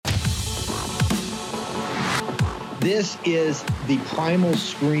This is the primal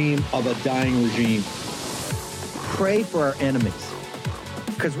scream of a dying regime. Pray for our enemies,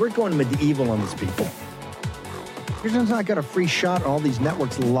 because we're going medieval on these people. Christians not got a free shot on all these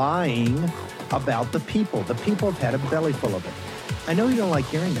networks lying about the people. The people have had a belly full of it. I know you don't like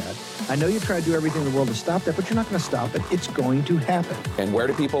hearing that. I know you try to do everything in the world to stop that, but you're not going to stop it. It's going to happen. And where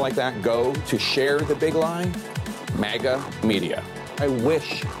do people like that go to share the big lie? MAGA media. I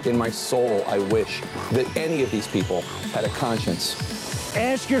wish in my soul, I wish that any of these people had a conscience.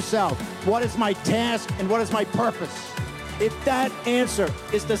 Ask yourself, what is my task and what is my purpose? If that answer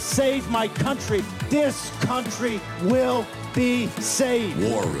is to save my country, this country will be saved.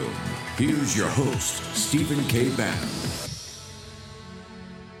 War Room. Here's your host, Stephen K. Bannon.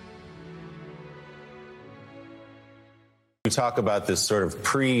 We talk about this sort of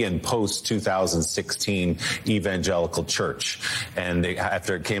pre and post 2016 evangelical church, and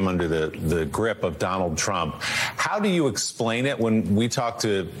after it came under the grip of Donald Trump. How do you explain it? When we talk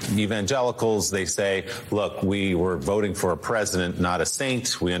to evangelicals, they say, look, we were voting for a president, not a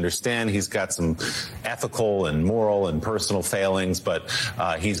saint. We understand he's got some ethical and moral and personal failings, but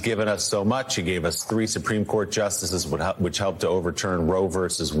he's given us so much. He gave us 3 Supreme Court justices, which helped to overturn Roe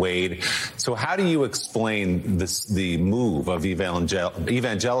versus Wade. So how do you explain the move of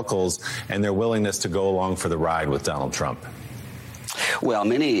evangelicals and their willingness to go along for the ride with Donald Trump? Well,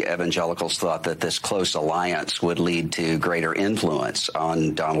 many evangelicals thought that this close alliance would lead to greater influence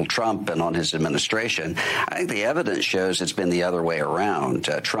on Donald Trump and on his administration. I think the evidence shows it's been the other way around.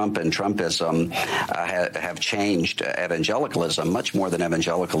 Trump and Trumpism have changed evangelicalism much more than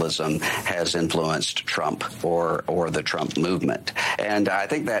evangelicalism has influenced Trump or the Trump movement. And I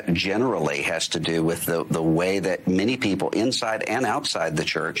think that generally has to do with the way that many people inside and outside the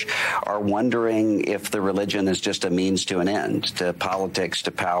church are wondering if the religion is just a means to an end, to politics,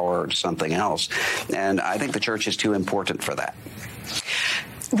 to power, to something else. And I think the church is too important for that.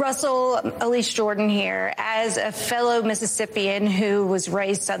 Russell, Elise Jordan here. As a fellow Mississippian who was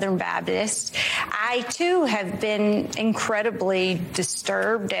raised Southern Baptist, I too have been incredibly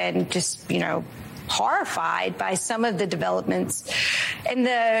disturbed and just, horrified by some of the developments and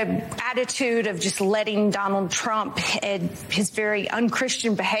the attitude of just letting Donald Trump and his very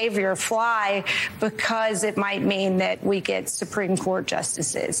unchristian behavior fly because it might mean that we get Supreme Court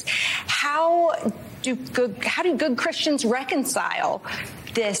justices. How do good Christians reconcile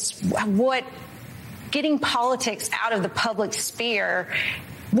this? What getting politics out of the public sphere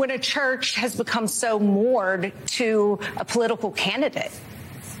when a church has become so moored to a political candidate?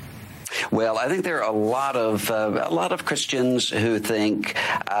 Well, I think there are a lot of Christians who think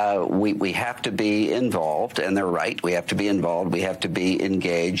we have to be involved, and they're right. We have to be involved. We have to be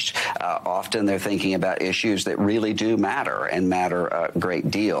engaged. Often they're thinking about issues that really do matter and matter a great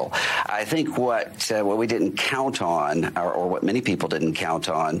deal. I think what we didn't count on, or what many people didn't count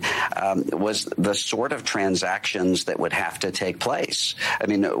on, was the sort of transactions that would have to take place. I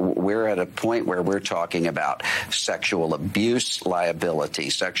mean, we're at a point where we're talking about sexual abuse liability,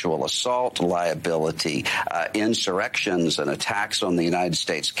 sexual assault liability, insurrections and attacks on the United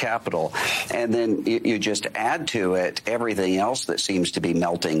States Capitol, and then you just add to it everything else that seems to be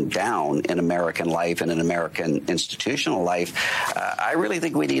melting down in American life and in American institutional life. I really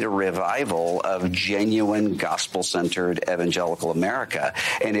think we need a revival of genuine gospel-centered evangelical America.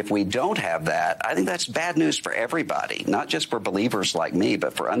 And if we don't have that, I think that's bad news for everybody, not just for believers like me,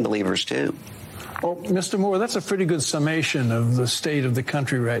 but for unbelievers too. Well, Mr. Moore, that's a pretty good summation of the state of the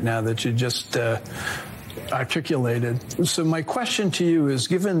country right now that you just articulated. So my question to you is,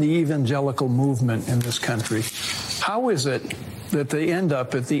 given the evangelical movement in this country, how is it that they end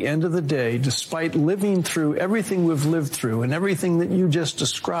up at the end of the day, despite living through everything we've lived through and everything that you just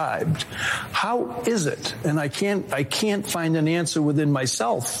described, how is it? And I can't find an answer within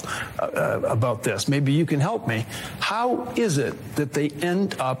myself about this. Maybe you can help me. How is it that they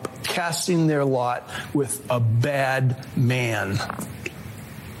end up casting their lot with a bad man?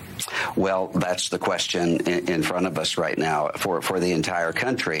 Well, that's the question in front of us right now for the entire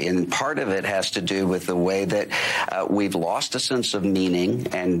country. And part of it has to do with the way that we've lost a sense of meaning,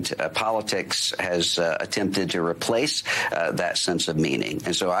 and politics has attempted to replace that sense of meaning.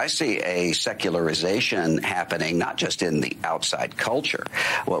 And so I see a secularization happening, not just in the outside culture,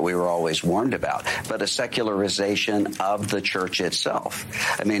 what we were always warned about, but a secularization of the church itself.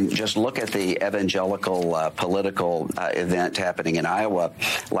 I mean, just look at the evangelical political event happening in Iowa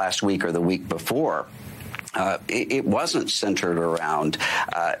last week or the week before. it wasn't centered around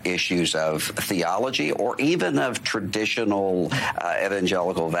issues of theology or even of traditional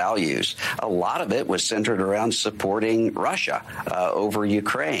evangelical values. A lot of it was centered around supporting Russia over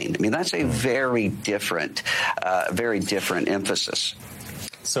Ukraine. I mean, that's a very different emphasis.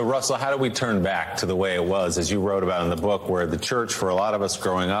 So, Russell, how do we turn back to the way it was, as you wrote about in the book, where the church, for a lot of us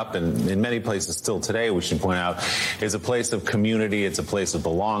growing up, and in many places still today, we should point out, is a place of community, it's a place of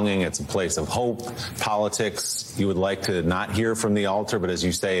belonging, it's a place of hope. Politics, you would like to not hear from the altar, but as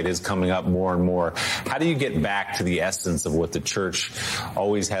you say, it is coming up more and more. How do you get back to the essence of what the church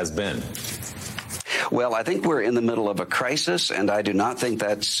always has been? Well, I think we're in the middle of a crisis, and I do not think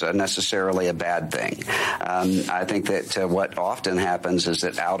that's necessarily a bad thing. I think that what often happens is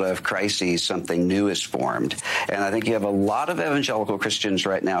that out of crises, something new is formed. And I think you have a lot of evangelical Christians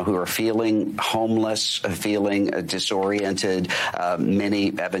right now who are feeling homeless, feeling disoriented. Many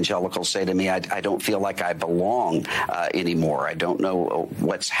evangelicals say to me, I don't feel like I belong anymore. I don't know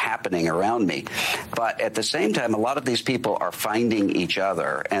what's happening around me. But at the same time, a lot of these people are finding each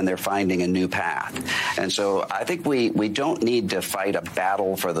other, and they're finding a new path. And so I think we don't need to fight a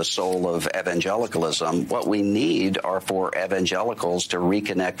battle for the soul of evangelicalism. What we need are for evangelicals to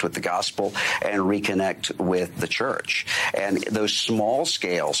reconnect with the gospel and reconnect with the church. And those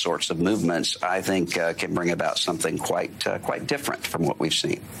small-scale sorts of movements, I think, can bring about something quite different from what we've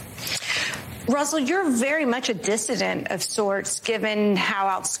seen. Russell, you're very much a dissident of sorts, given how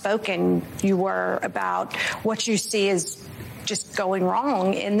outspoken you were about what you see as just going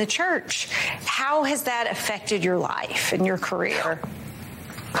wrong in the church. How has that affected your life and your career?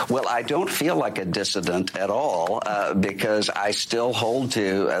 Well, I don't feel like a dissident at all because I still hold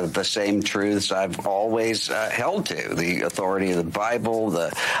to the same truths I've always held to: the authority of the Bible, the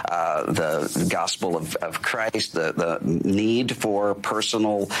gospel of Christ, the need for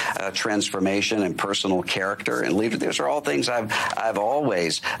personal transformation and personal character and leadership. Those are all things I've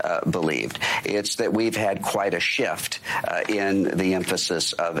always believed. It's that we've had quite a shift in the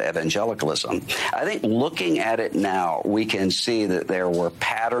emphasis of evangelicalism. I think looking at it now, we can see that there were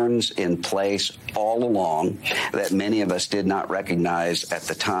patterns in place all along that many of us did not recognize at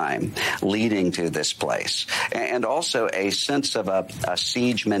the time, leading to this place. And also a sense of a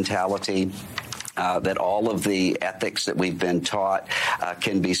siege mentality, that all of the ethics that we've been taught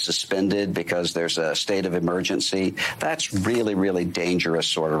can be suspended because there's a state of emergency. That's really, really dangerous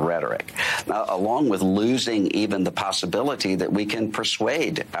sort of rhetoric, along with losing even the possibility that we can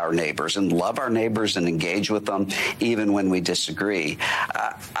persuade our neighbors and love our neighbors and engage with them even when we disagree.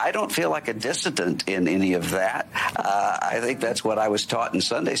 I don't feel like a dissident in any of that. I think that's what I was taught in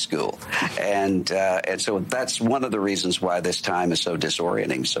Sunday school. And so that's one of the reasons why this time is so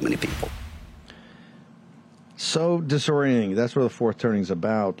disorienting to so many people. So disorienting. That's what the fourth turning is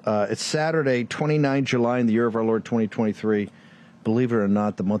about. It's Saturday, 29 July in the year of our Lord 2023. Believe it or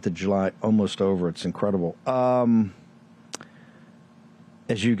not, the month of July almost over. It's incredible. As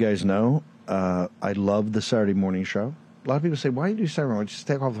you guys know, I love the Saturday morning show. A lot of people say, why do you do Saturday morning? Just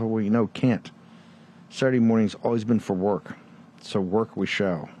take off the week. No, can't. Saturday morning's always been for work. So work we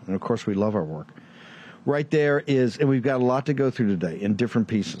shall. And, of course, we love our work. Right there is, and we've got a lot to go through today in different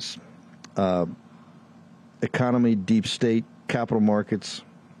pieces. Economy, deep state, capital markets,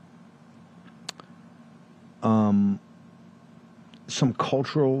 some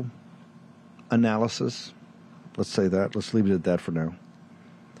cultural analysis. Let's say that. Let's leave it at that for now.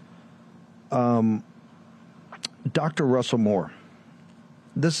 Dr. Russell Moore.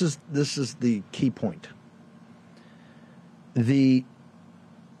 This is the key point. The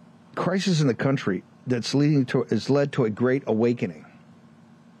crisis in the country that's led to a great awakening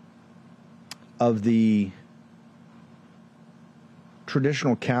of the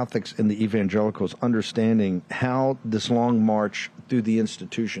traditional Catholics and the evangelicals understanding how this long march through the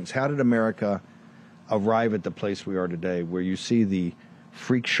institutions, how did America arrive at the place we are today, where you see the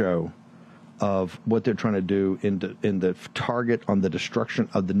freak show of what they're trying to do in the target on the destruction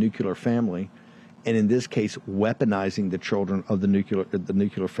of the nuclear family, and in this case, weaponizing the children of the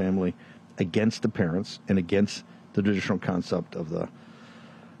nuclear family against the parents and against the traditional concept of the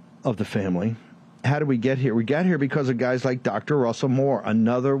family. How did we get here? We got here because of guys like Dr. Russell Moore,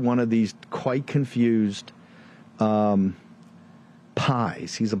 another one of these quite confused pies.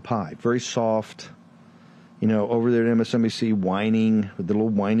 He's a pie, very soft, over there at MSNBC, whining with the little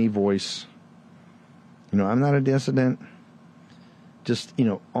whiny voice. I'm not a dissident. Just,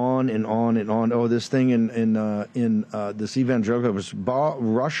 on and on and on. Oh, this thing in this evangelical was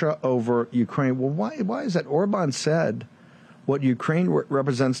Russia over Ukraine. Well, why is that? Orban said what Ukraine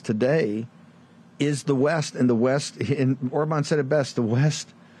represents today is the West, and the West, and Orban said it best, the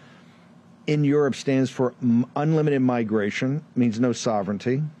West in Europe stands for unlimited migration, means no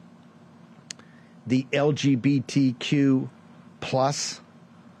sovereignty. The LGBTQ plus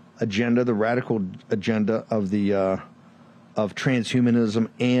agenda, the radical agenda of the of transhumanism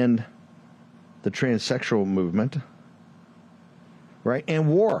and the transsexual movement, right? And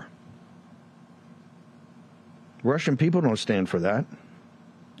war. Russian people don't stand for that.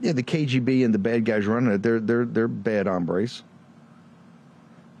 Yeah, the KGB and the bad guys running it, they're bad hombres.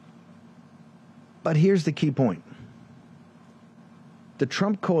 But here's the key point. The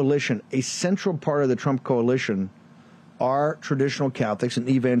Trump coalition, a central part of the Trump coalition, are traditional Catholics and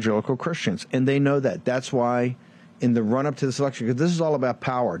evangelical Christians. And they know that. That's why in the run-up to this election, because this is all about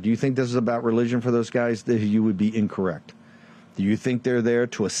power. Do you think this is about religion for those guys? You would be incorrect. Do you think they're there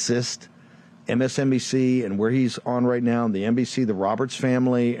to assist MSNBC and where he's on right now, the NBC, the Roberts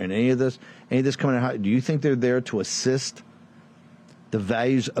family, and any of this coming out? Do you think they're there to assist the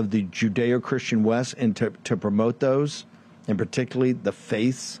values of the Judeo-Christian West and to promote those, and particularly the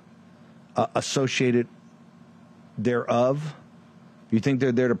faiths associated thereof? You think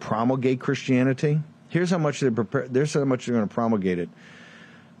they're there to promulgate Christianity? Here's how much they're prepared. Here's how much they're going to promulgate it.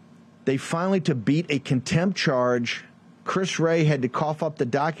 They finally, to beat a contempt charge, Chris Wray had to cough up the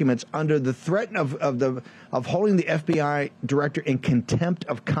documents under the threat of holding the FBI director in contempt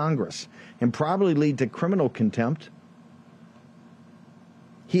of Congress and probably lead to criminal contempt.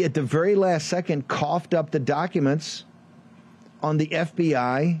 He, at the very last second, coughed up the documents on the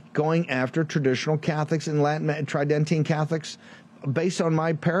FBI going after traditional Catholics and Latin Tridentine Catholics based on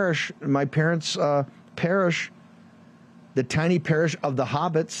my parish, my parents' parish, the tiny parish of the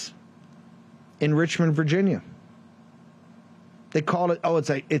Hobbits in Richmond, Virginia. They call it,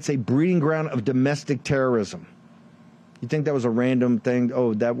 it's a breeding ground of domestic terrorism. You think that was a random thing?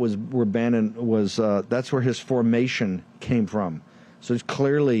 Oh, that was where Bannon was, that's where his formation came from. So it's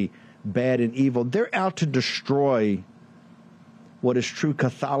clearly bad and evil. They're out to destroy what is true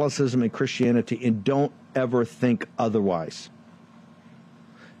Catholicism and Christianity, and don't ever think otherwise.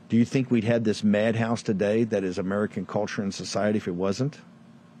 Do you think we'd have this madhouse today that is American culture and society if it wasn't?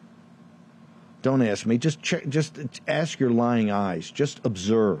 Don't ask me. Just check. Just ask your lying eyes. Just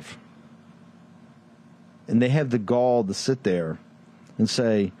observe. And they have the gall to sit there and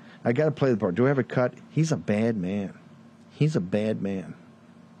say, I got to play the part. Do I have a cut? He's a bad man. He's a bad man.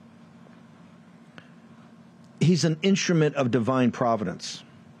 He's an instrument of divine providence.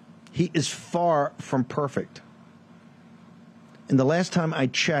 He is far from perfect. And the last time I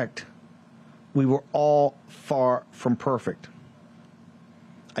checked, we were all far from perfect.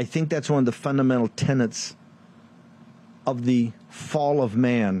 I think that's one of the fundamental tenets of the fall of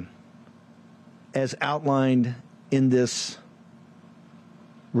man as outlined in this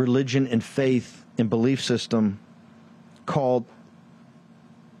religion and faith and belief system called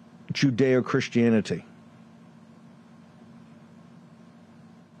Judeo-Christianity.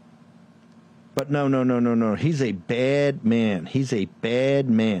 But no. He's a bad man. He's a bad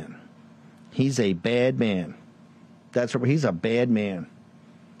man. He's a bad man. That's what he's a bad man.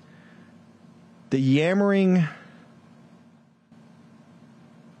 The yammering,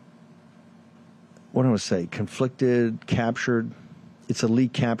 what do I want to say? Conflicted, captured. It's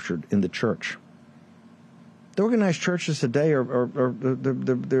elite captured in the church. The organized churches today are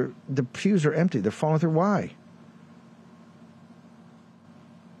the pews are empty. They're falling through. Why?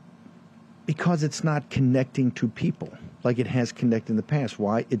 Because it's not connecting to people like it has connected in the past.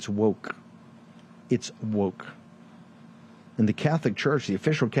 Why? It's woke. It's woke. And the Catholic Church, the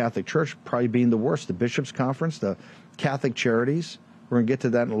official Catholic Church, probably being the worst. The Bishops' Conference, the Catholic Charities, we're going to get to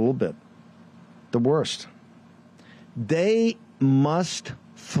that in a little bit. The worst. They must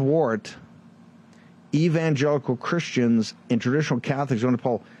thwart evangelical Christians and traditional Catholics going to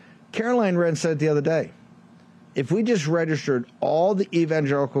poll. Caroline Wren said it the other day. If we just registered all the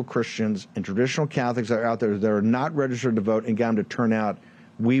evangelical Christians and traditional Catholics that are out there that are not registered to vote and got them to turn out,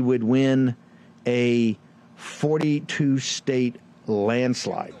 we would win a 42-state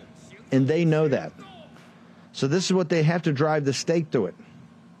landslide. And they know that. So this is what they have to drive the stake to it.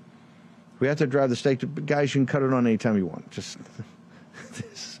 We have to drive the stake to, guys, you can cut it on anytime you want. Just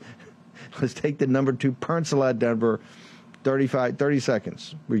let's take the number 2 Pernsalat Denver, 30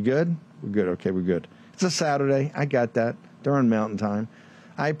 seconds. We good? We're good. Okay, we're good. It's a Saturday. I got that. They're on Mountain Time.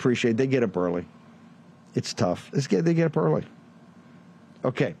 I appreciate it. They get up early. It's tough. They get up early.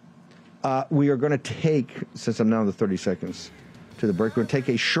 Okay. We are going to take, since I'm now in the 30 seconds to the break, we're going to take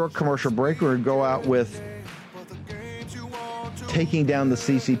a short commercial break. We're going to go out with taking down the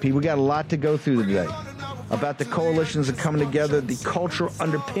CCP. We got a lot to go through today about the coalitions that are coming together, the culture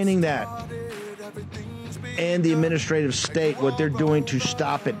underpinning that, and the administrative state, what they're doing to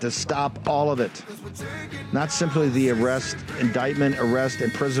stop it, to stop all of it. Not simply the indictment,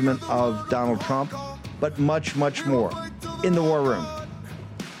 imprisonment of Donald Trump, but much, much more in the war room.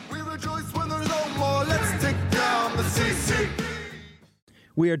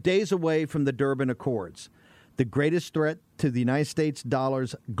 We are days away from the Durban Accords, the greatest threat to the United States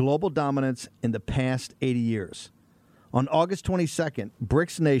dollar's global dominance in the past 80 years. On August 22nd,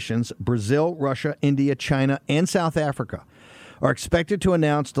 BRICS nations, Brazil, Russia, India, China, and South Africa, are expected to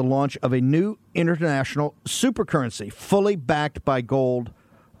announce the launch of a new international supercurrency fully backed by gold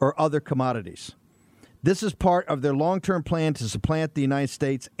or other commodities. This is part of their long-term plan to supplant the United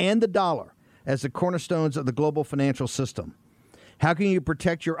States and the dollar as the cornerstones of the global financial system. How can you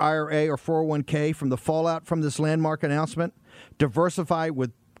protect your IRA or 401k from the fallout from this landmark announcement? Diversify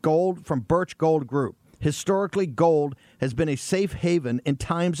with gold from Birch Gold Group. Historically, gold has been a safe haven in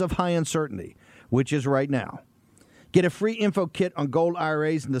times of high uncertainty, which is right now. Get a free info kit on gold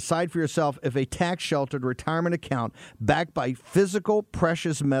IRAs and decide for yourself if a tax-sheltered retirement account backed by physical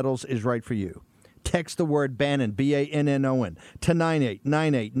precious metals is right for you. Text the word Bannon, B-A-N-N-O-N, to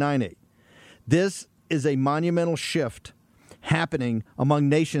 989898. This is a monumental shift happening among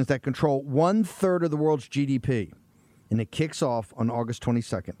nations that control 1/3 of the world's GDP. And it kicks off on August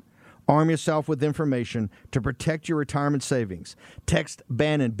 22nd. Arm yourself with information to protect your retirement savings. Text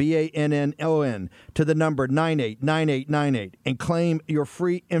Bannon, B-A-N-N-O-N, to the number 989898 and claim your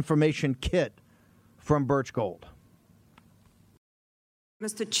free information kit from Birch Gold.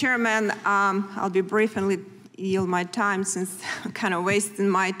 Mr. Chairman, I'll be brief and yield my time since I'm kind of wasting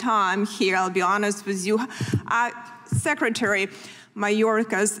my time here. I'll be honest with you. Secretary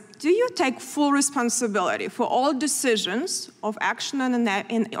Mayorkas, do you take full responsibility for all decisions of action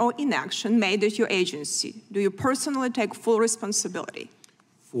or inaction made at your agency? Do you personally take full responsibility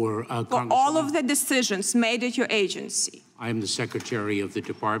for all of the decisions made at your agency? I am the Secretary of the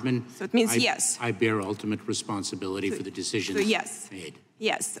Department. So it means yes. I bear ultimate responsibility for the decisions made.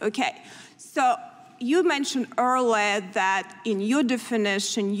 Yes, okay. So you mentioned earlier that in your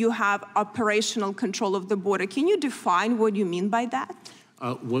definition, you have operational control of the border. Can you define what you mean by that?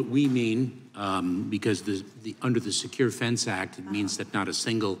 What we mean, because under the Secure Fence Act, it means that not a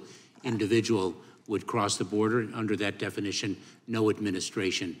single individual would cross the border. Under that definition, no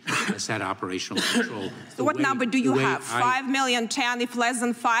administration has had operational control. So what number do you have? 5 million, 10, if less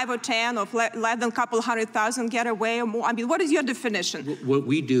than 5 or 10, or less than a couple 100,000 get away or more? I mean, what is your definition? What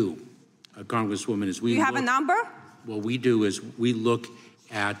we do, Congresswoman, is we Do you have a number? What we do is we look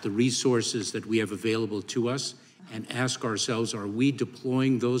at the resources that we have available to us and ask ourselves, are we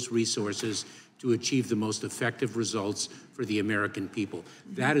deploying those resources to achieve the most effective results for the American people?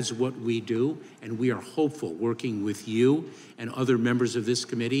 That is what we do, and we are hopeful, working with you and other members of this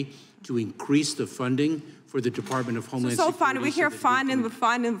committee, to increase the funding for the Department of Homeland Security. So fine, we hear funding,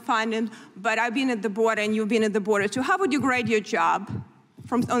 but I've been at the border and you've been at the border too. How would you grade your job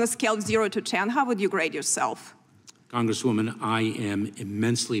on a scale of 0 to 10? How would you grade yourself? Congresswoman, I am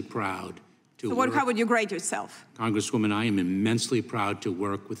immensely proud to work. How would you grade yourself? Congresswoman, I am immensely proud to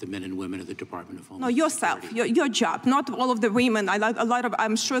work with the men and women of the Department of Homeland Security. No, yourself, your job, not all of the women.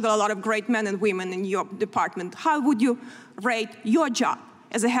 I'm sure there are a lot of great men and women in your department. How would you rate your job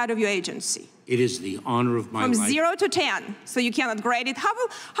as a head of your agency? It is the honor of my life. From 0 to 10, so you cannot grade it. How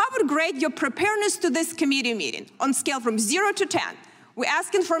would grade your preparedness to this committee meeting on scale from 0 to 10? We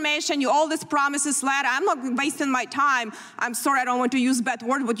ask information, all these promises, letter. I'm not wasting my time. I'm sorry, I don't want to use bad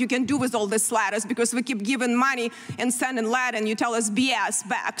word, what you can do with all these letters, because we keep giving money and sending letter and you tell us BS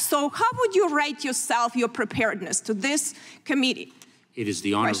back. So how would you rate yourself, your preparedness to this committee? It is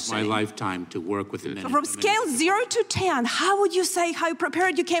the honor of my lifetime to work with the men and women. From scale 0 to 10, how would you say how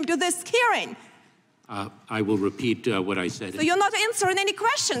prepared you came to this hearing? I will repeat what I said. So you're not answering any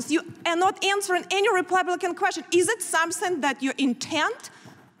questions. You are not answering any Republican question. Is it something that your intent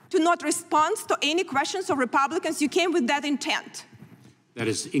to not respond to any questions of Republicans? You came with that intent. That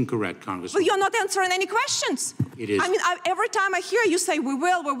is incorrect, Congresswoman. Well, you're not answering any questions. It is. I mean, every time I hear you say, we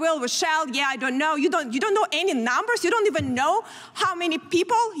will, we shall, yeah, I don't know. You don't know any numbers. You don't even know how many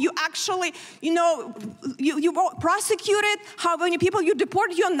people you actually, you prosecuted, how many people you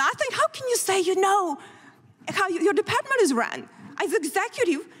deported. You're nothing. How can you say you know how your department is run? As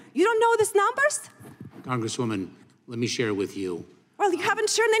executive, you don't know these numbers? Congresswoman, let me share with you. Well, you haven't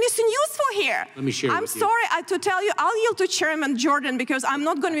shared anything useful here. Let me share I'm with you. sorry to tell you, I'll yield to Chairman Jordan because I'm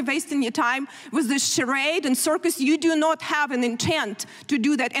not going to be wasting your time with this charade and circus. You do not have an intent to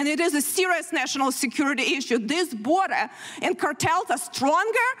do that, and it is a serious national security issue. This border and cartels are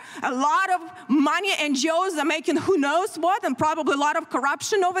stronger. A lot of money NGOs are making who knows what, and probably a lot of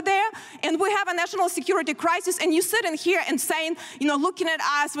corruption over there. And we have a national security crisis, and you sitting here and saying, you know, looking at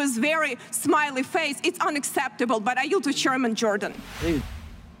us with very smiley face, it's unacceptable. But I yield to Chairman Jordan.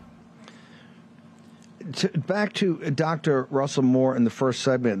 Back to Dr. Russell Moore in the first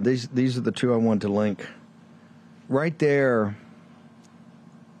segment. These are the two I wanted to link. Right there,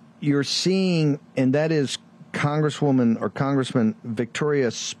 you're seeing, and that is Congresswoman or Congressman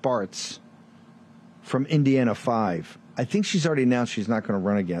Victoria Spartz from Indiana 5. I think she's already announced she's not going to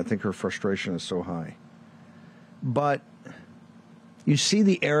run again. I think her frustration is so high. But you see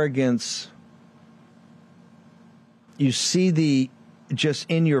the arrogance. You see the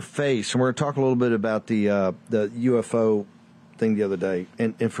just in your face, and we're going to talk a little bit about the UFO thing the other day.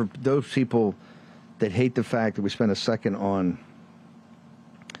 And for those people that hate the fact that we spent a second on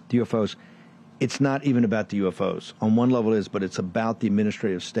the UFOs, it's not even about the UFOs. On one level it is, but it's about the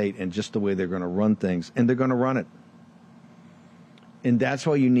administrative state and just the way they're going to run things. And they're going to run it. And that's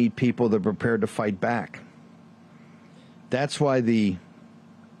why you need people that are prepared to fight back. That's why the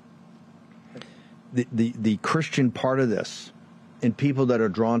Christian part of this and people that are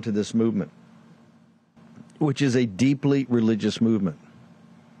drawn to this movement, which is a deeply religious movement.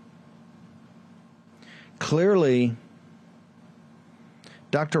 Clearly,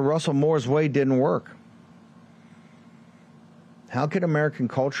 Dr. Russell Moore's way didn't work. How could American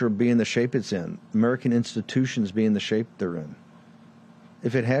culture be in the shape it's in? American institutions be in the shape they're in?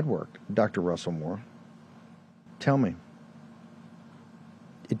 If it had worked, Dr. Russell Moore, tell me.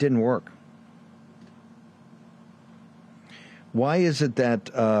 It didn't work. Why is it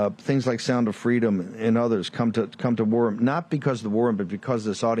that things like Sound of Freedom and others come to War Room? Not because of the War Room, but because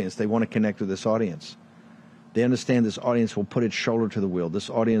of this audience. They want to connect with this audience. They understand this audience will put its shoulder to the wheel. This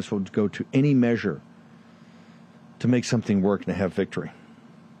audience will go to any measure to make something work and have victory.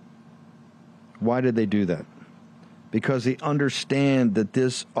 Why did they do that? Because they understand that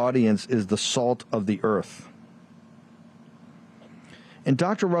this audience is the salt of the earth. And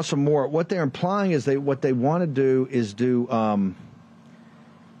Dr. Russell Moore, what they're implying is what they want to do is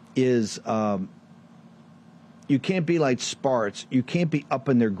you can't be like Sparts. You can't be up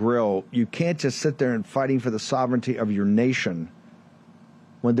in their grill. You can't just sit there and fighting for the sovereignty of your nation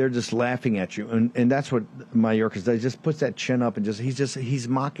when they're just laughing at you. And that's what Mayorkas does. He just puts that chin up and he's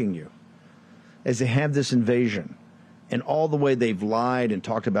mocking you as they have this invasion. And all the way they've lied and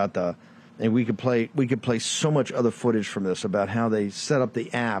talked about and we could play so much other footage from this about how they set up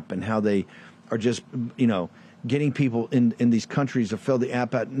the app and how they are just, getting people in these countries to fill the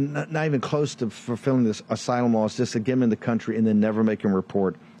app out, not even close to fulfilling this asylum laws, just to get them in the country and then never make them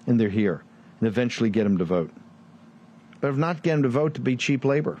report, and they're here, and eventually get them to vote. But if not get them to vote, to be cheap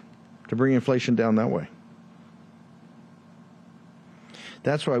labor, to bring inflation down that way.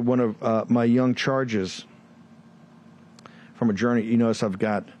 That's why one of my young charges from a journey, you notice I've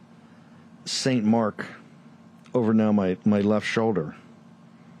got St. Mark over now my left shoulder.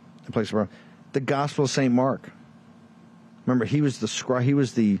 The place where the Gospel of St. Mark. Remember, he was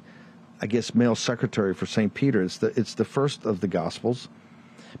the I guess, male secretary for St. Peter. It's the first of the Gospels.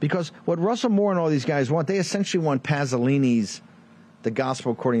 Because what Russell Moore and all these guys want, they essentially want Pasolini's The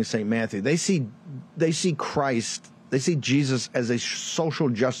Gospel According to St. Matthew. They see Christ, they see Jesus as a social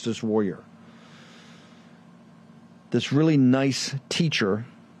justice warrior. This really nice teacher,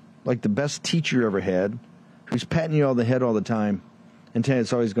 like the best teacher you ever had, who's patting you on the head all the time and telling you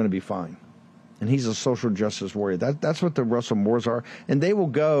it's always going to be fine. And he's a social justice warrior. That's what the Russell Moores are. And they will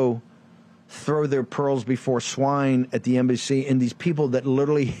go throw their pearls before swine at the embassy, and these people that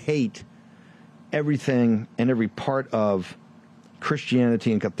literally hate everything and every part of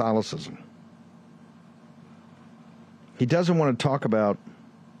Christianity and Catholicism. He doesn't want to talk about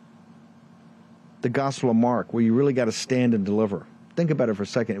the Gospel of Mark, where you really got to stand and deliver. Think about it for a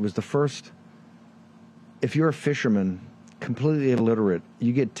second. It was the first. If you're a fisherman, completely illiterate,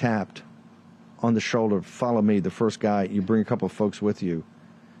 you get tapped on the shoulder, follow me, the first guy, you bring a couple of folks with you.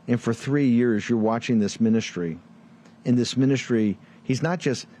 And for 3 years, you're watching this ministry. In this ministry, he's not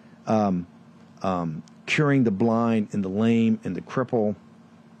just curing the blind and the lame and the cripple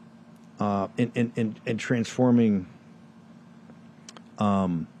and transforming,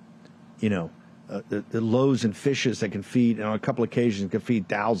 the loaves and fishes that can feed, and on a couple of occasions, can feed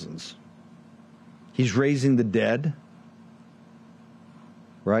thousands. He's raising the dead,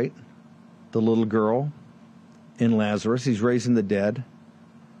 right? The little girl, in Lazarus. He's raising the dead.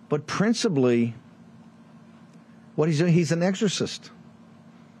 But principally, what he's doing, he's an exorcist.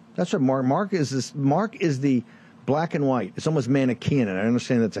 That's what Mark is. Mark is the black and white. It's almost Manichaean, and I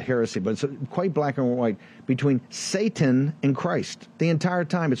understand that's a heresy, but it's quite black and white between Satan and Christ. The entire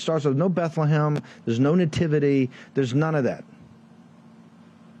time. It starts with no Bethlehem. There's no nativity. There's none of that.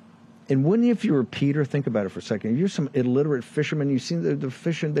 And wouldn't you, if you were Peter, think about it for a second. If you're some illiterate fisherman, you've seen the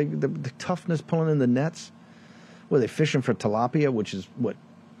fishing, the toughness pulling in the nets. Well, they fishing for tilapia, which is what?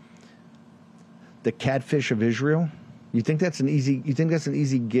 The catfish of Israel. You think that's an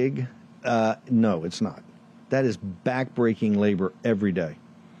easy gig? No, it's not. That is backbreaking labor every day.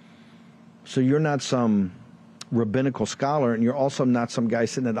 So you're not some rabbinical scholar, and you're also not some guy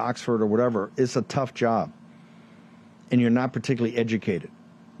sitting at Oxford or whatever. It's a tough job. And you're not particularly educated.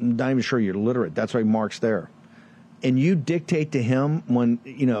 I'm not even sure you're literate. That's why Mark's there. And you dictate to him when,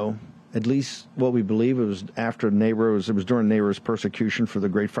 at least what we believe, it was after Nero, it was during Nero's persecution for the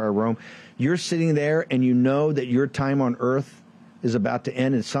Great Fire of Rome. You're sitting there and you know that your time on earth is about to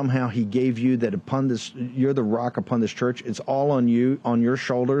end, and somehow he gave you that upon this, you're the rock upon this church. It's all on you, on your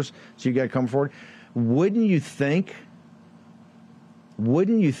shoulders, so you got to come forward. Wouldn't you think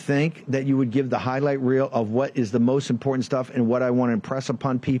that you would give the highlight reel of what is the most important stuff and what I want to impress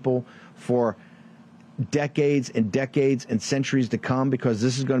upon people for decades and decades and centuries to come, because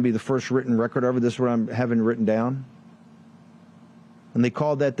this is going to be the first written record of it. This is what I'm having written down. And they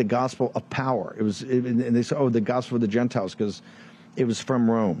called that the gospel of power. And they said, the gospel of the Gentiles, because it was from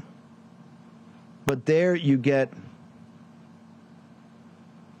Rome. But there you get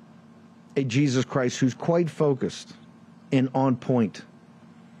a Jesus Christ who's quite focused and on point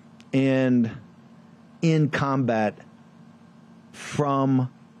and in combat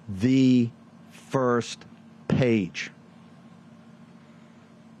from the first page.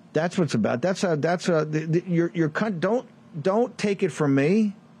 That's what's about. Don't take it from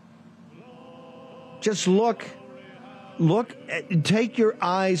me. Just take your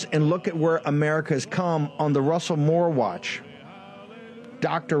eyes and look at where America has come on the Russell Moore watch.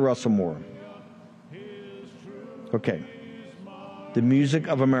 Dr. Russell Moore. Okay. The music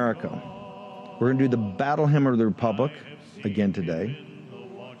of America. We're going to do the Battle Hymn of the Republic again today.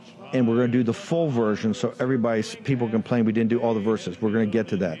 And we're going to do the full version so people complain we didn't do all the verses. We're going to get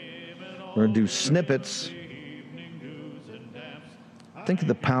to that. We're going to do snippets. Think of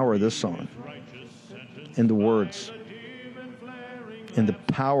the power of this song and the words and the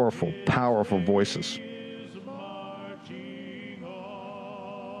powerful, powerful voices.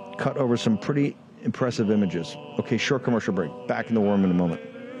 Cut over some pretty impressive images. Okay, short commercial break. Back in the War Room in a moment.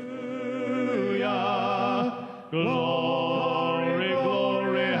 Glory,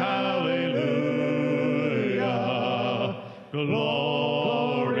 glory, hallelujah.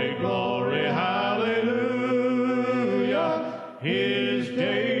 Glory, glory, hallelujah. His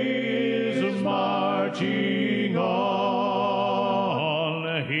days of marching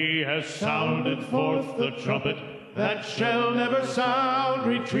on. He has sounded forth the trumpet that shall never sound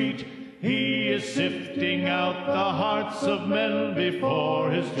retreat. He is sifting out the hearts of men before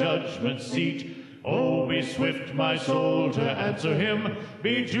his judgment seat. Oh, be swift, my soul, to answer him.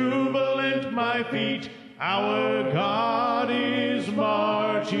 Be jubilant, my feet. Our God is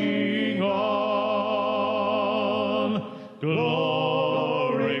marching on.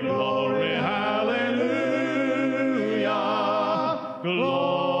 Glory, glory, hallelujah.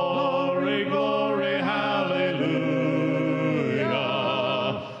 Glory, glory, hallelujah.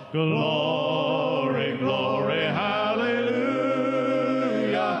 Glory, glory, hallelujah.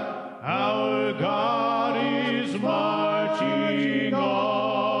 Our God is marching on.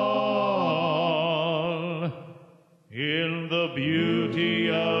 In the beauty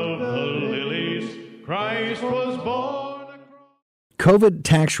of the lilies, Christ was born.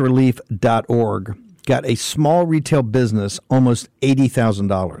 COVIDtaxrelief.org got a small retail business almost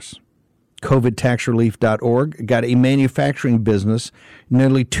 $80,000. COVIDtaxrelief.org got a manufacturing business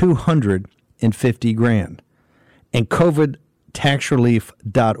nearly $250,000. And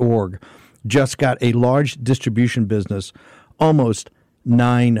COVIDtaxrelief.org just got a large distribution business almost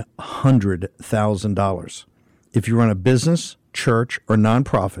 $900,000. If you run a business, church, or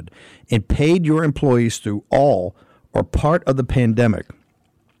nonprofit and paid your employees through all or part of the pandemic,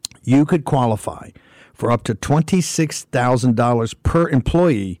 you could qualify for up to $26,000 per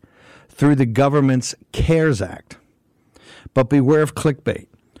employee through the government's CARES Act. But beware of clickbait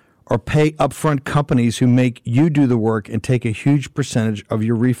or pay upfront companies who make you do the work and take a huge percentage of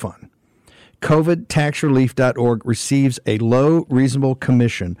your refund. COVIDtaxrelief.org receives a low, reasonable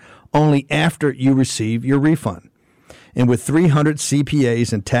commission only after you receive your refund. And with 300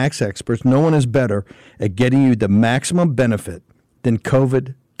 CPAs and tax experts, no one is better at getting you the maximum benefit than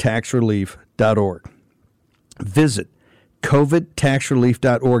covidtaxrelief.org. Visit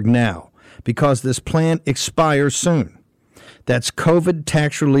covidtaxrelief.org now because this plan expires soon. That's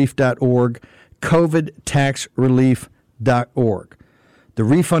covidtaxrelief.org, covidtaxrelief.org. The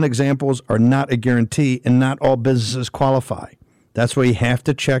refund examples are not a guarantee, and not all businesses qualify. That's why you have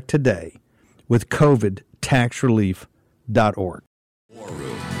to check today with covidtaxrelief.org. War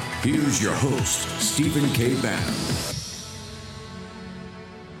Room. Here's your host, Stephen K. Bannon.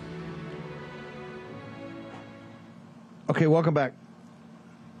 Okay, welcome back.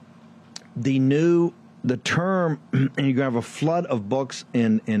 The term, and you're going to have a flood of books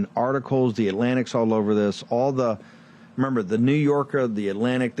and articles, the Atlantic's all over this, remember, the New Yorker, the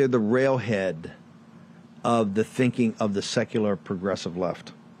Atlantic, they're the railhead of the thinking of the secular progressive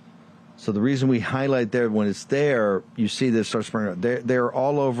left. So the reason we highlight there, when it's there, you see this start springing up. They're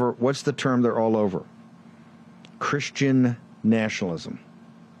all over. What's the term they're all over? Christian nationalism.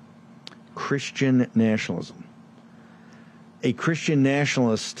 Christian nationalism. A Christian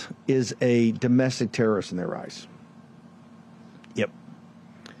nationalist is a domestic terrorist in their eyes. Yep.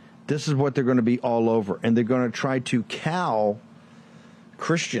 This is what they're going to be all over. And they're going to try to cow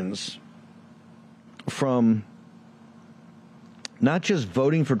Christians from not just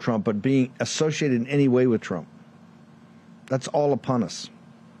voting for Trump, but being associated in any way with Trump. That's all upon us.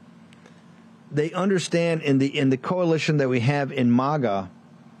 They understand in the coalition that we have in MAGA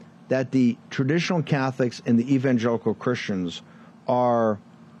that the traditional Catholics and the evangelical Christians are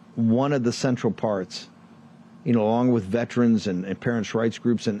one of the central parts, along with veterans and parents' rights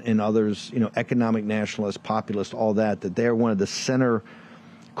groups and others, economic nationalists, populists, all that they're one of the center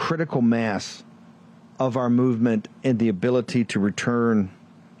critical mass of our movement and the ability to return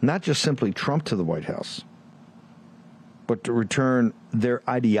not just simply Trump to the White House, but to return their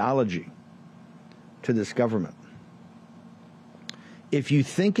ideology to this government. If you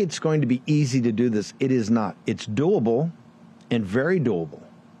think it's going to be easy to do this, it is not. It's doable and very doable.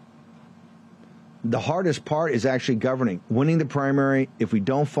 The hardest part is actually governing, winning the primary. If we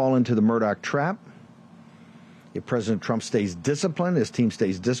don't fall into the Murdoch trap, if President Trump stays disciplined, his team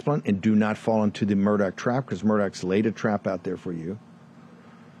stays disciplined, and do not fall into the Murdoch trap, because Murdoch's laid a trap out there for you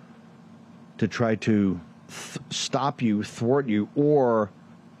to try to stop you, thwart you, or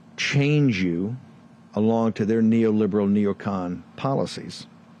change you along to their neoliberal, neocon policies.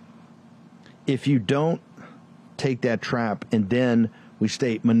 If you don't take that trap and then we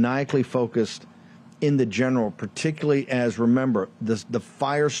stay maniacally focused in the general, particularly as, remember, the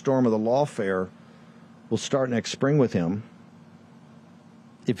firestorm of the lawfare will start next spring with him.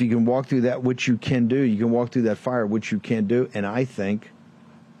 If you can walk through that, which you can do, you can walk through that fire, which you can do, and I think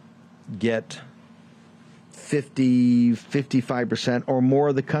get 50, 55% or more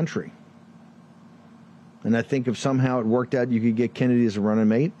of the country. And I think if somehow it worked out, you could get Kennedy as a running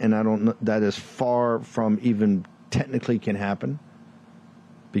mate, and I don't know, that is far from even technically can happen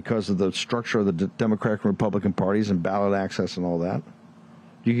because of the structure of the Democratic and Republican parties and ballot access and all that.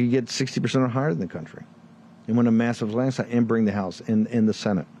 You could get 60% or higher in the country and win a massive landslide and bring the House in the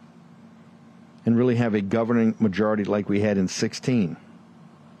Senate and really have a governing majority like we had in 2016.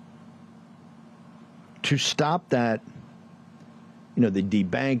 To stop that, they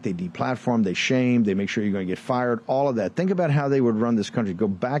debank, they deplatform, they shame, they make sure you're going to get fired, all of that. Think about how they would run this country. Go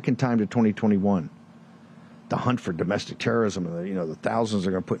back in time to 2021. The hunt for domestic terrorism, the thousands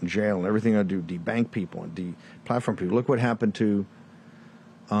they're going to put in jail and everything they're going to do, debank people and deplatform people. Look what happened to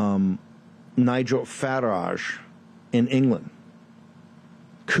Nigel Farage in England.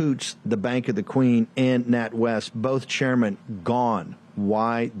 Coots, the Bank of the Queen, and Nat West, both chairmen, gone.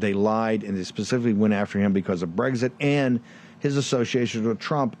 Why? They lied, and they specifically went after him because of Brexit and his association with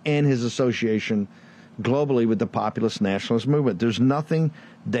Trump and his association globally with the populist nationalist movement. There's nothing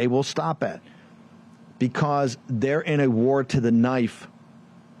they will stop at because they're in a war to the knife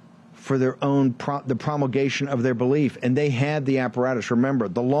for their own the promulgation of their belief, and they had the apparatus. Remember,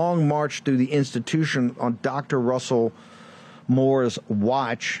 the long march through the institution on Dr. Russell Moore's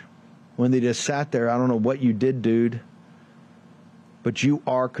watch when they just sat there. I don't know what you did, dude, but you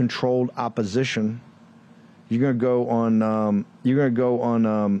are controlled opposition. You're going to go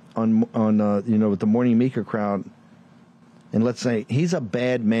on. With the Morning Mika crowd, and let's say he's a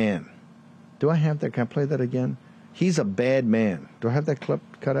bad man. Do I have that? Can I play that again? He's a bad man. Do I have that clip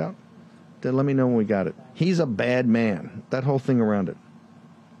cut out? Then let me know when we got it. He's a bad man. That whole thing around it.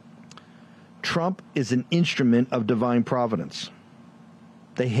 Trump is an instrument of divine providence.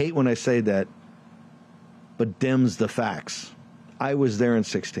 They hate when I say that, but dims the facts. I was there in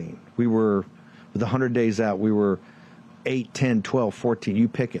 2016. We were, with 100 days out, we were 8, 10, 12, 14, you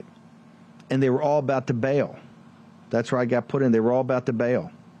pick it. And they were all about to bail. That's where I got put in. They were all about to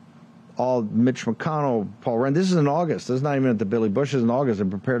bail. All Mitch McConnell, Paul Ryan. This is in August. This is not even at the Billy Bush. This is in August. And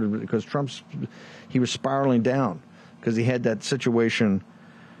prepared because he was spiraling down because he had that situation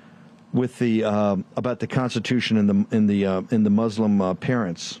with the about the Constitution in the Muslim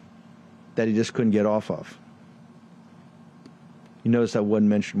parents that he just couldn't get off of. You notice that wasn't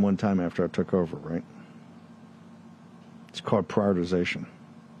mentioned one time after I took over, right? It's called prioritization.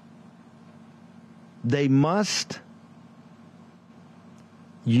 They must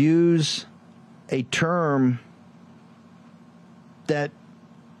use a term that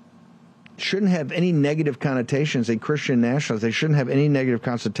shouldn't have any negative connotations, a Christian nationalist. They shouldn't have any negative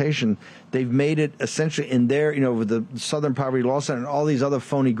connotation. They've made it essentially in their, with the Southern Poverty Law Center and all these other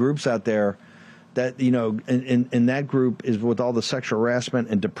phony groups out there that, in that group is with all the sexual harassment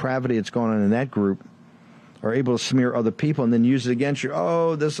and depravity that's going on in that group, are able to smear other people and then use it against you.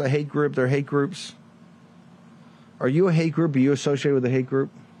 Oh, this is a hate group. They're hate groups. Are you a hate group? Are you associated with a hate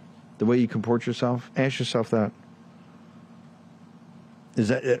group? The way you comport yourself? Ask yourself that.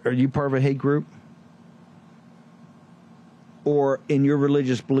 Are you part of a hate group? Or in your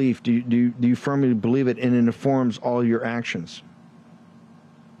religious belief, do you firmly believe it and it informs all your actions?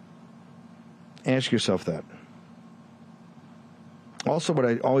 Ask yourself that. Also, what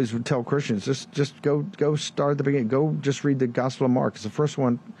I always would tell Christians, just go start at the beginning. Go just read the Gospel of Mark. It's the first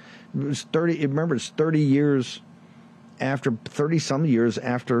one. It was 30. Remember, it's 30 years after, 30-some years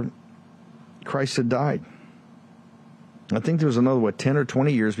after Christ had died. I think there was another, 10 or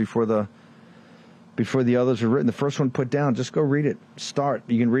 20 years before the others were written. The first one put down. Just go read it. Start.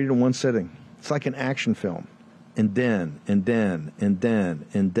 You can read it in one sitting. It's like an action film. And then.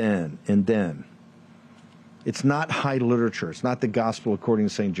 It's not high literature. It's not the Gospel according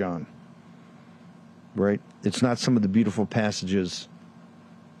to St. John. Right? It's not some of the beautiful passages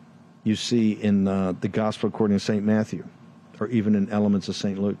you see in the Gospel according to St. Matthew, or even in elements of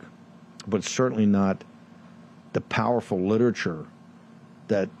St. Luke. But it's certainly not the powerful literature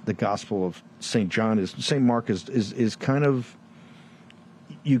that the Gospel of St. John is. St. Mark is kind of,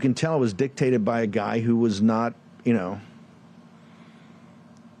 you can tell it was dictated by a guy who was not,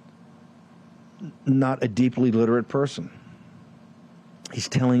 not a deeply literate person. He's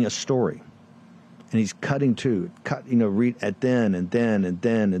telling a story. And he's cutting to, read at then.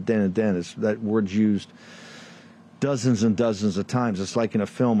 It's, that word's used dozens and dozens of times. It's like in a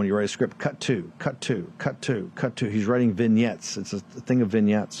film when you write a script, cut to. He's writing vignettes. It's a thing of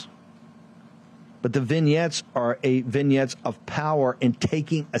vignettes. But the vignettes are vignettes of power and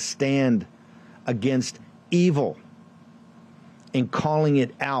taking a stand against evil and calling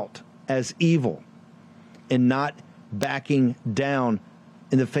it out as evil and not backing down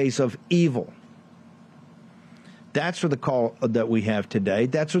in the face of evil. That's what the call that we have today.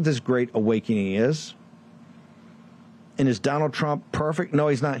 That's what this great awakening is. And is Donald Trump perfect? No,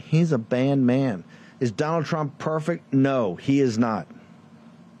 he's not. He's a bad man. Is Donald Trump perfect? No, he is not.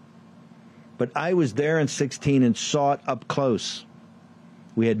 But I was there in 2016 and saw it up close.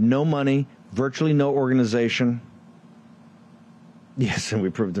 We had no money, virtually no organization. Yes, and we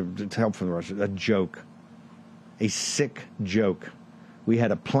proved the help from the Russians. A joke. A sick joke. We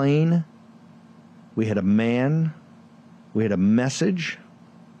had a plane. We had a man. We had a message.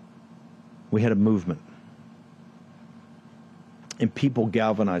 We had a movement. And people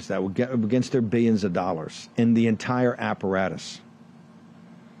galvanized that against their billions of dollars and the entire apparatus.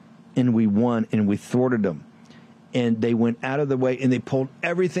 And we won and we thwarted them. And they went out of the way and they pulled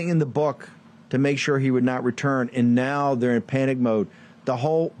everything in the book to make sure he would not return. And now they're in panic mode. The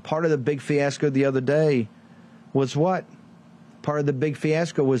whole part of the big fiasco the other day was what? Part of the big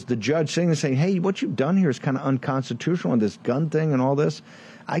fiasco was the judge sitting and saying, hey, what you've done here is kind of unconstitutional, and this gun thing and all this.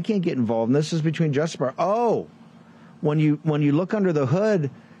 I can't get involved in this. This is between justice bar. Oh, when you look under the hood,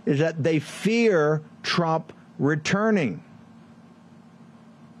 is that they fear Trump returning.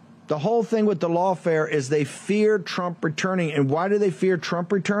 The whole thing with the lawfare is they fear Trump returning. And why do they fear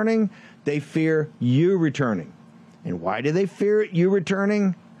Trump returning? They fear you returning. And why do they fear you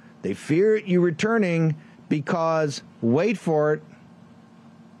returning? They fear you returning because, wait for it,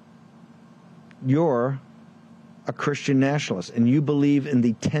 you're a Christian nationalist and you believe in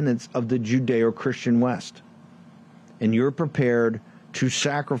the tenets of the Judeo-Christian West. And you're prepared to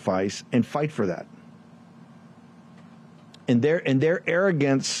sacrifice and fight for that. And their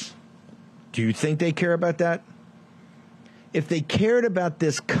arrogance, do you think they care about that? If they cared about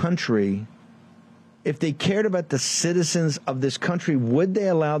this country, if they cared about the citizens of this country, would they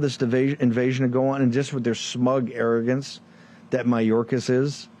allow this invasion to go on and just with their smug arrogance that Mayorkas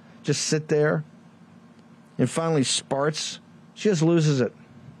is, just sit there and finally sparts, she just loses it.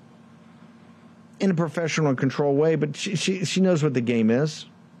 In a professional and controlled way, but she knows what the game is,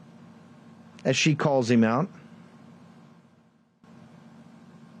 as she calls him out.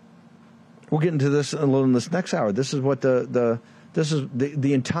 We'll get into this a little in this next hour. This is what the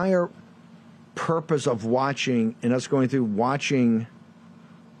entire purpose of watching and us going through watching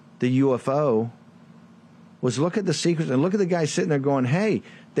the UFO was look at the secrets and look at the guy sitting there going, hey,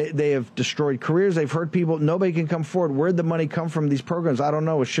 they have destroyed careers. They've hurt people. Nobody can come forward. Where'd the money come from? These programs, I don't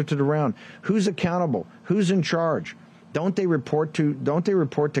know. It's shifted around. Who's accountable? Who's in charge? Don't they report to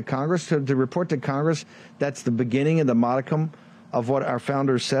Congress? To report to Congress, that's the beginning of the modicum of what our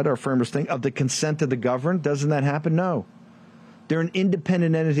founders said, our framers think, of the consent of the governed. Doesn't that happen? No. They're an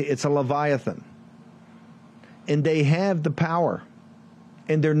independent entity. It's a Leviathan. And they have the power.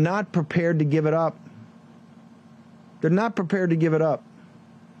 And they're not prepared to give it up. They're not prepared to give it up.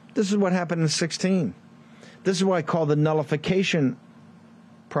 This is what happened in 2016. This is what I call the nullification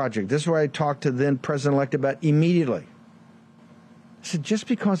project. This is what I talked to then President-elect about immediately. I said, just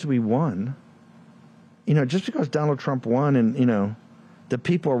because we won, just because Donald Trump won and, the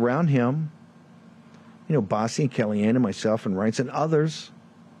people around him, Bossie and Kellyanne and myself and Reince and others,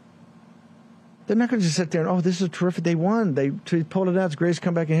 they're not going to just sit there and, this is terrific. They won. They pulled it out. It's the greatest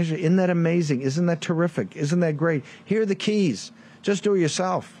comeback in history. Isn't that amazing? Isn't that terrific? Isn't that great? Here are the keys. Just do it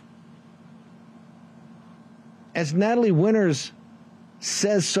yourself. As Natalie Winters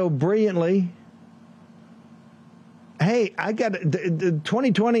says so brilliantly, hey,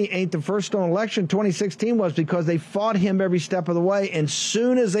 2020 ain't the first stolen election. 2016 was, because they fought him every step of the way. And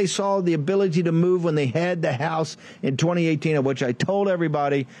soon as they saw the ability to move when they had the House in 2018, of which I told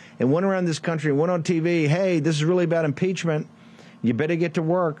everybody and went around this country and went on TV, hey, this is really about impeachment. You better get to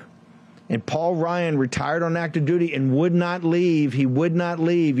work. And Paul Ryan retired on active duty and would not leave. He would not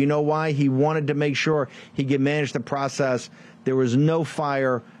leave. You know why? He wanted to make sure he could manage the process. There was no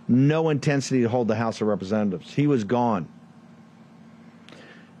fire, no intensity to hold the House of Representatives. He was gone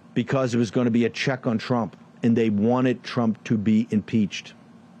because it was going to be a check on Trump, and they wanted Trump to be impeached.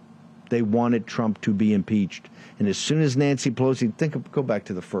 They wanted Trump to be impeached. And as soon as Nancy Pelosi, go back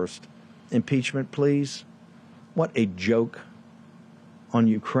to the first impeachment, please. What a joke on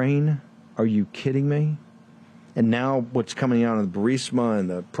Ukraine. Are you kidding me? And now what's coming out of the Burisma and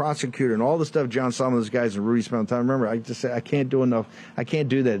the prosecutor and all the stuff John Solomon, those guys, and Rudy spent time. Remember, I just say I can't do enough. I can't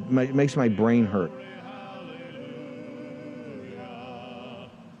do that. It makes my brain hurt.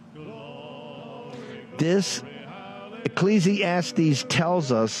 This Ecclesiastes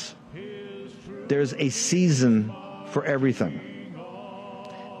tells us there's a season for everything.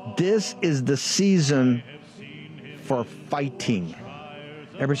 This is the season for fighting.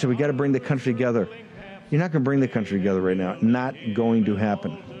 Everybody said, we got to bring the country together. You're not going to bring the country together right now. Not going to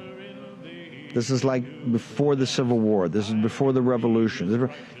happen. This is like before the Civil War. This is before the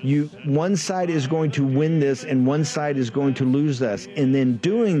Revolution. One side is going to win this, and one side is going to lose this. And then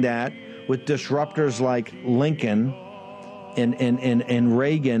doing that with disruptors like Lincoln and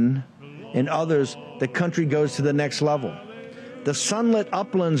Reagan and others, the country goes to the next level. The sunlit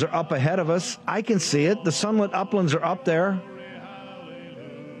uplands are up ahead of us. I can see it. The sunlit uplands are up there.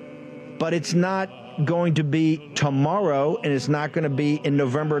 But it's not going to be tomorrow, and it's not going to be in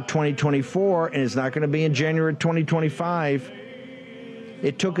November 2024, and it's not going to be in January 2025.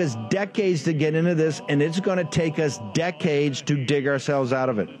 It took us decades to get into this, and it's going to take us decades to dig ourselves out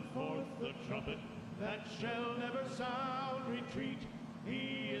of it.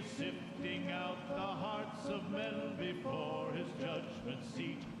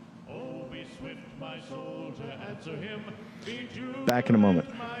 Back in a moment.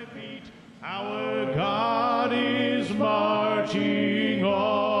 Our God is marching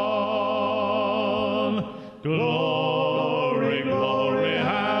on. Glory, glory,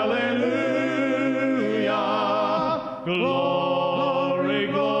 hallelujah. Glory,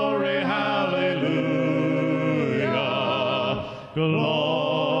 glory, hallelujah.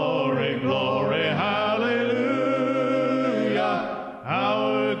 Glory, glory, hallelujah.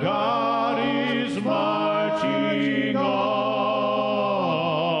 Our God is marching on.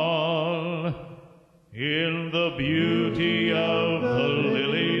 In the beauty of the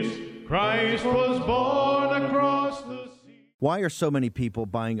lilies, Christ was born across the sea. Why are so many people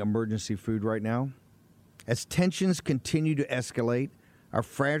buying emergency food right now? As tensions continue to escalate, our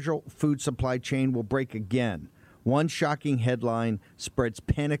fragile food supply chain will break again. One shocking headline spreads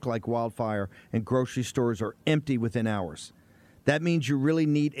panic like wildfire, and grocery stores are empty within hours. That means you really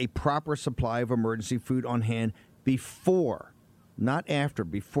need a proper supply of emergency food on hand before, not after,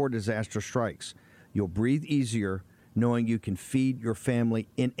 before disaster strikes. You'll breathe easier knowing you can feed your family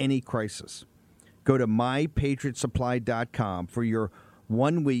in any crisis. Go to mypatriotsupply.com for your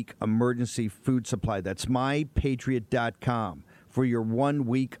 1-week emergency food supply. That's mypatriot.com for your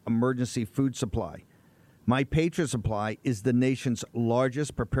 1-week emergency food supply. My Patriot Supply is the nation's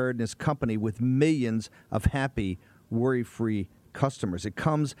largest preparedness company with millions of happy, worry-free customers. It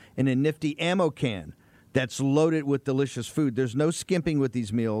comes in a nifty ammo can that's loaded with delicious food. There's no skimping with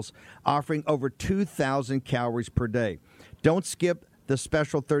these meals, offering over 2,000 calories per day. Don't skip the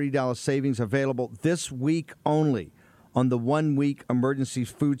special $30 savings available this week only on the 1-week emergency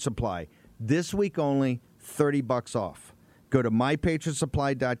food supply. This week only, $30 off. Go to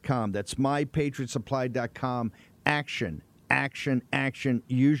mypatriotsupply.com. That's mypatriotsupply.com. Action, action, action.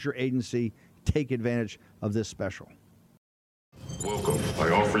 Use your agency. Take advantage of this special. Welcome. I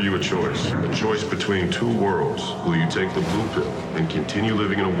offer you a choice between two worlds. Will you take the blue pill and continue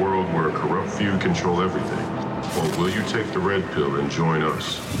living in a world where a corrupt few control everything? Or will you take the red pill and join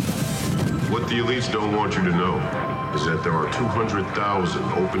us? What the elites don't want you to know is that there are 200,000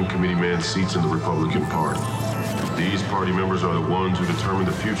 open committee man seats in the Republican Party. These party members are the ones who determine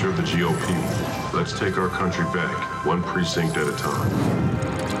the future of the GOP. Let's take our country back, one precinct at a time.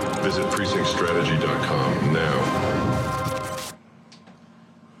 Visit precinctstrategy.com now.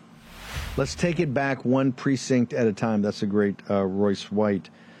 Let's take it back one precinct at a time. That's a great Royce White.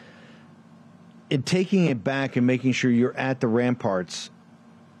 In taking it back and making sure you're at the ramparts,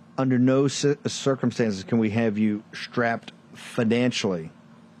 under no circumstances can we have you strapped financially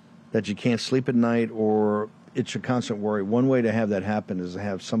that you can't sleep at night or it's a constant worry. One way to have that happen is to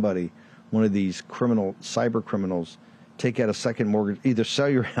have somebody, one of these cyber criminals, take out a second mortgage, either sell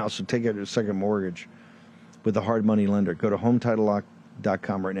your house or take out a second mortgage with a hard money lender. Go to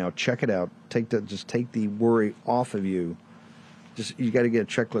HomeTitleLock.com right now. Check it out. Just take the worry off of you. You got to get a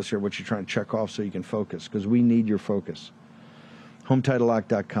checklist here, what you're trying to check off so you can focus, because we need your focus.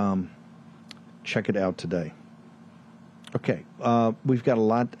 HomeTitleLock.com. Check it out today. Okay, we've got a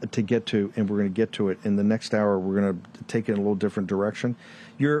lot to get to, and we're going to get to it. In the next hour, we're going to take it in a little different direction.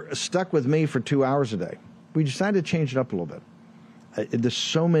 You're stuck with me for 2 hours a day. We decided to change it up a little bit. There's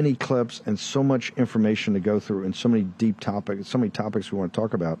so many clips and so much information to go through and so many deep topics, so many topics we want to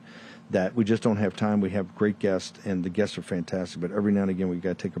talk about that we just don't have time. We have great guests, and the guests are fantastic, but every now and again we've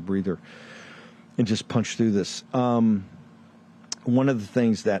got to take a breather and just punch through this. One of the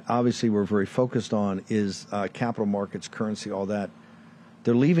things that obviously we're very focused on is capital markets, currency, all that.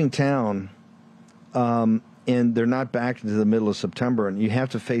 They're leaving town, and they're not back into the middle of September, and you have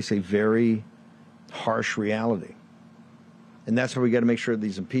to face a very harsh reality. And that's why we got to make sure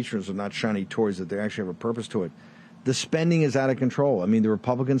these impeachments are not shiny toys, that they actually have a purpose to it. The spending is out of control. I mean, the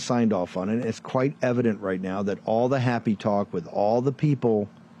Republicans signed off on it. And it's quite evident right now that all the happy talk with all the people,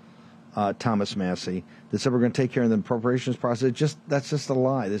 Thomas Massey, that said we're going to take care of the appropriations process, that's just a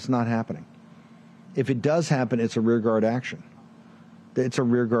lie. That's not happening. If it does happen, it's a rearguard action. It's a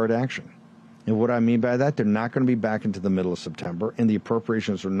rearguard action. And what I mean by that, they're not going to be back into the middle of September, and the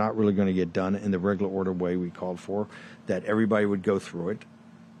appropriations are not really going to get done in the regular order way we called for, that everybody would go through it,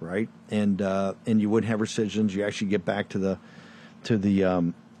 right? And you wouldn't have rescissions. You actually get back to the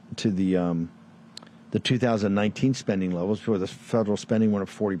 2019 spending levels where the federal spending went up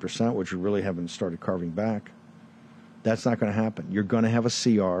 40%, which we really haven't started carving back. That's not going to happen. You're going to have a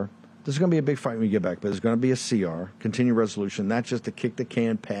CR. There's going to be a big fight when you get back, but there's going to be a CR, continuing resolution, not just to kick the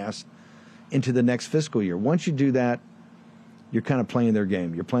can past into the next fiscal year. Once you do that, you're kind of playing their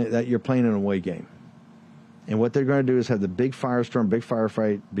game. You're playing an away game. And what they're going to do is have the big firestorm, big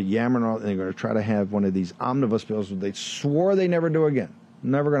firefight, be yammering all, and they're going to try to have one of these omnibus bills that they swore they never do again.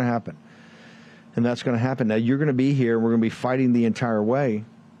 Never going to happen. And that's going to happen. Now, you're going to be here, and we're going to be fighting the entire way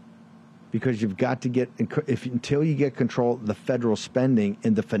because you've got to get, until you get control of the federal spending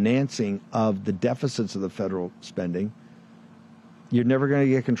and the financing of the deficits of the federal spending, you're never going to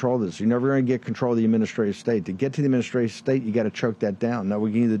get control of this. You're never going to get control of the administrative state. To get to the administrative state, you got to choke that down. Now,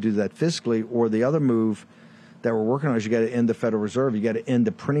 we can either do that fiscally, or the other move that we're working on is you got to end the Federal Reserve. You got to end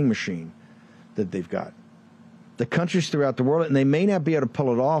the printing machine that they've got. The countries throughout the world, and they may not be able to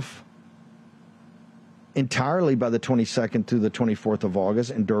pull it off entirely by the 22nd through the 24th of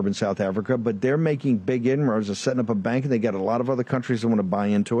August in Durban, South Africa, but they're making big inroads. They're setting up a bank, and they got a lot of other countries that want to buy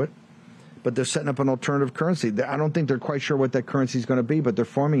into it. But they're setting up an alternative currency. I don't think they're quite sure what that currency is going to be, but they're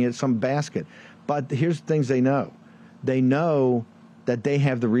forming it some basket. But here's the things they know. They know that they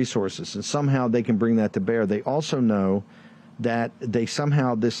have the resources, and somehow they can bring that to bear. They also know that they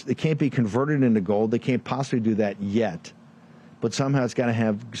somehow, it can't be converted into gold. They can't possibly do that yet. But somehow it's got to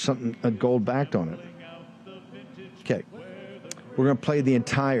have something, a gold backed on it. Okay. We're going to play the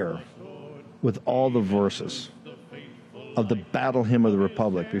entire, with all the verses, of the Battle Hymn of the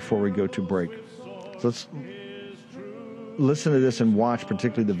Republic before we go to break. So let's listen to this and watch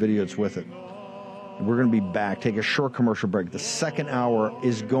particularly the video that's with it. We're going to be back. Take a short commercial break. The second hour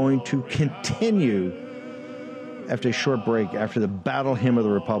is going to continue after a short break, after the Battle Hymn of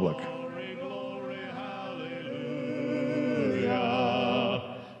the Republic.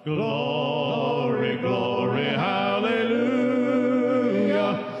 Glory, glory, hallelujah.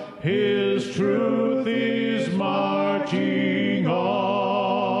 His truth is marching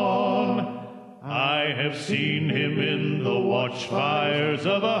on. I have seen him in the watchfires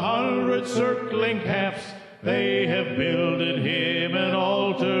of 100 circling camps. They have builded him an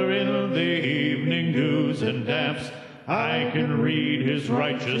altar in the evening dews and damps. I can read his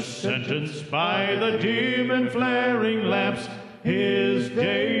righteous sentence by the dim and flaring lamps. His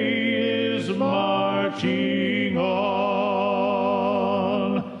day is marching on.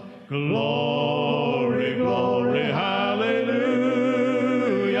 Glory, glory, hallelujah.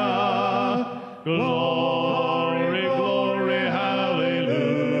 Glory, glory, hallelujah.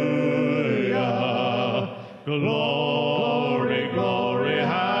 Glory, glory,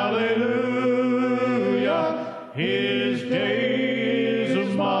 hallelujah. His day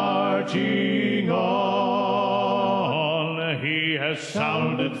is marching on. He has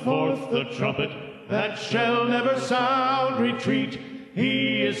sounded forth the trumpet that shall never sound retreat.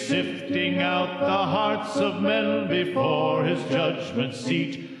 He is sifting out the hearts of men before his judgment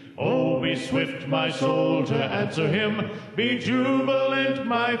seat. Oh, be swift, my soul, to answer him. Be jubilant,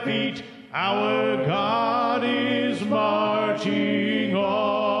 my feet. Our God is marching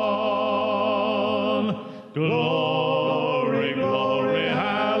on. Glory, glory,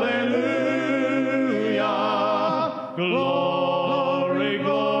 hallelujah. Glory,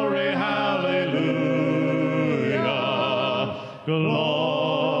 glory, hallelujah.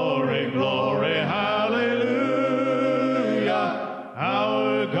 Glory, glory, hallelujah.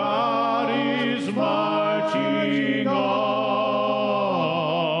 Our God is marching on.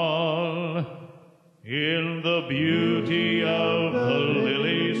 In the beauty of the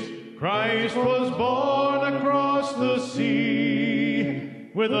lilies, Christ was born across the sea,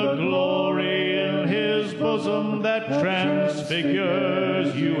 with a glory in his bosom that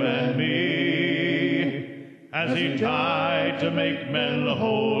transfigures you and me. As he died to make men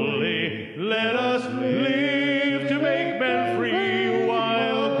holy, let us live to make men free,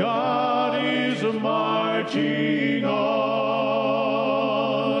 while God is marching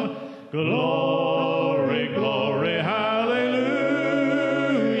on. Glory, glory, hallelujah.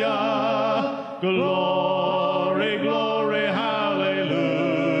 Glory, glory, hallelujah.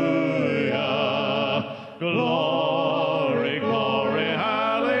 Glory, glory,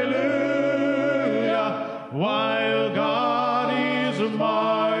 hallelujah. While God is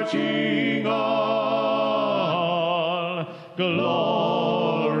marching on.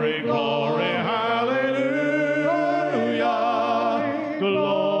 Glory, glory, hallelujah.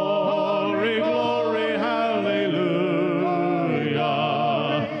 Glory, glory, hallelujah.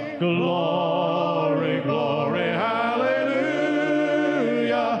 Glory, glory, hallelujah.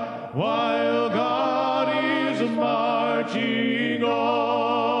 While God is marching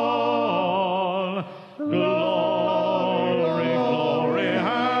on. Glory, glory,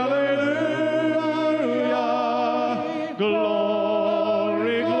 hallelujah.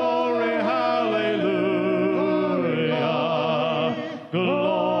 Glory, glory, hallelujah.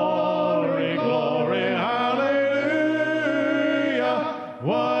 Glory, glory, hallelujah.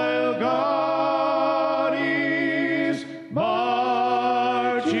 While God is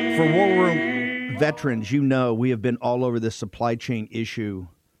marching. For War Room veterans, you know we have been all over this supply chain issue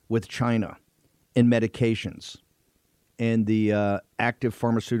with China in medications and the active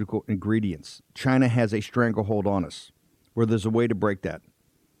pharmaceutical ingredients. China has a stranglehold on us where there's a way to break that.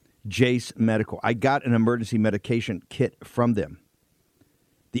 Jace Medical. I got an emergency medication kit from them.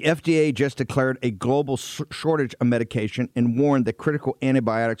 The FDA just declared a global shortage of medication and warned that critical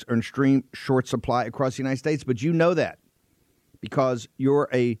antibiotics are in extreme short supply across the United States. But you know that because you're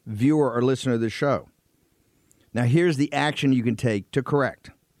a viewer or listener of this show. Now, here's the action you can take to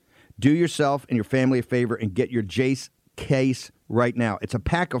correct. Do yourself and your family a favor and get your Jace case right now. It's a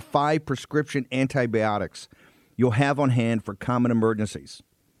pack of 5 prescription antibiotics you'll have on hand for common emergencies.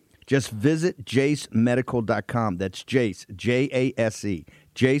 Just visit jacemedical.com. That's Jace, J-A-S-E,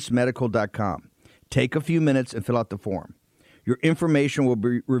 jacemedical.com. Take a few minutes and fill out the form. Your information will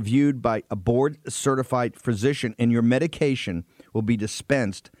be reviewed by a board-certified physician, and your medication will be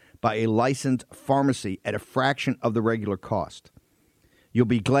dispensed by a licensed pharmacy at a fraction of the regular cost. You'll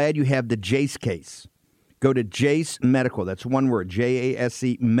be glad you have the Jace case. Go to Jace Medical, that's one word,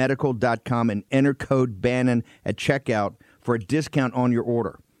 J-A-S-E, medical.com, and enter code Bannon at checkout for a discount on your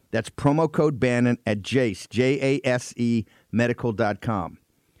order. That's promo code Bannon at Jase, Jase, medical.com.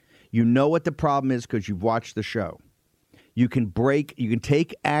 You know what the problem is because you've watched the show. You can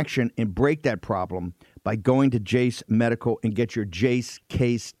take action and break that problem by going to Jase Medical and get your Jase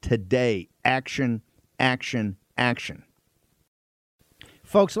case today. Action, action, action.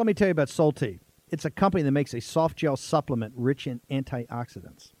 Folks, let me tell you about Solti. It's a company that makes a soft gel supplement rich in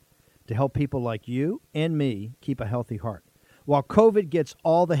antioxidants to help people like you and me keep a healthy heart. While COVID gets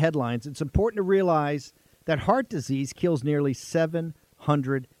all the headlines, it's important to realize that heart disease kills nearly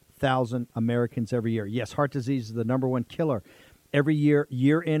 700,000 Americans every year. Yes, heart disease is the number one killer every year,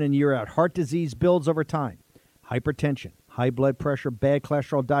 year in and year out. Heart disease builds over time. Hypertension, high blood pressure, bad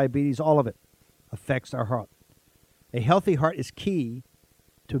cholesterol, diabetes, all of it affects our heart. A healthy heart is key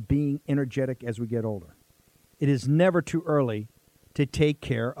to being energetic as we get older. It is never too early to take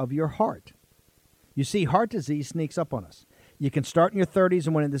care of your heart. You see, heart disease sneaks up on us. You can start in your 30s,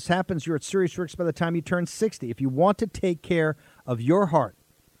 and when this happens, you're at serious risk by the time you turn 60. If you want to take care of your heart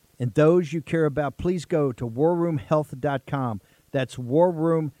and those you care about, please go to warroomhealth.com. That's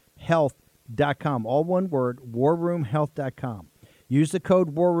warroomhealth.com. All one word, warroomhealth.com. Use the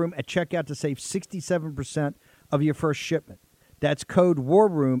code WARROOM at checkout to save 67% of your first shipment. That's code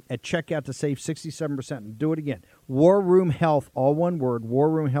WARROOM at checkout to save 67%. And do it again. War Room Health, all one word,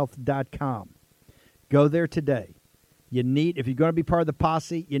 warroomhealth.com. Go there today. If you're going to be part of the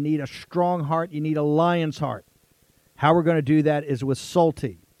posse, you need a strong heart. You need a lion's heart. How we're going to do that is with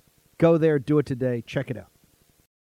Solti. Go there, do it today. Check it out.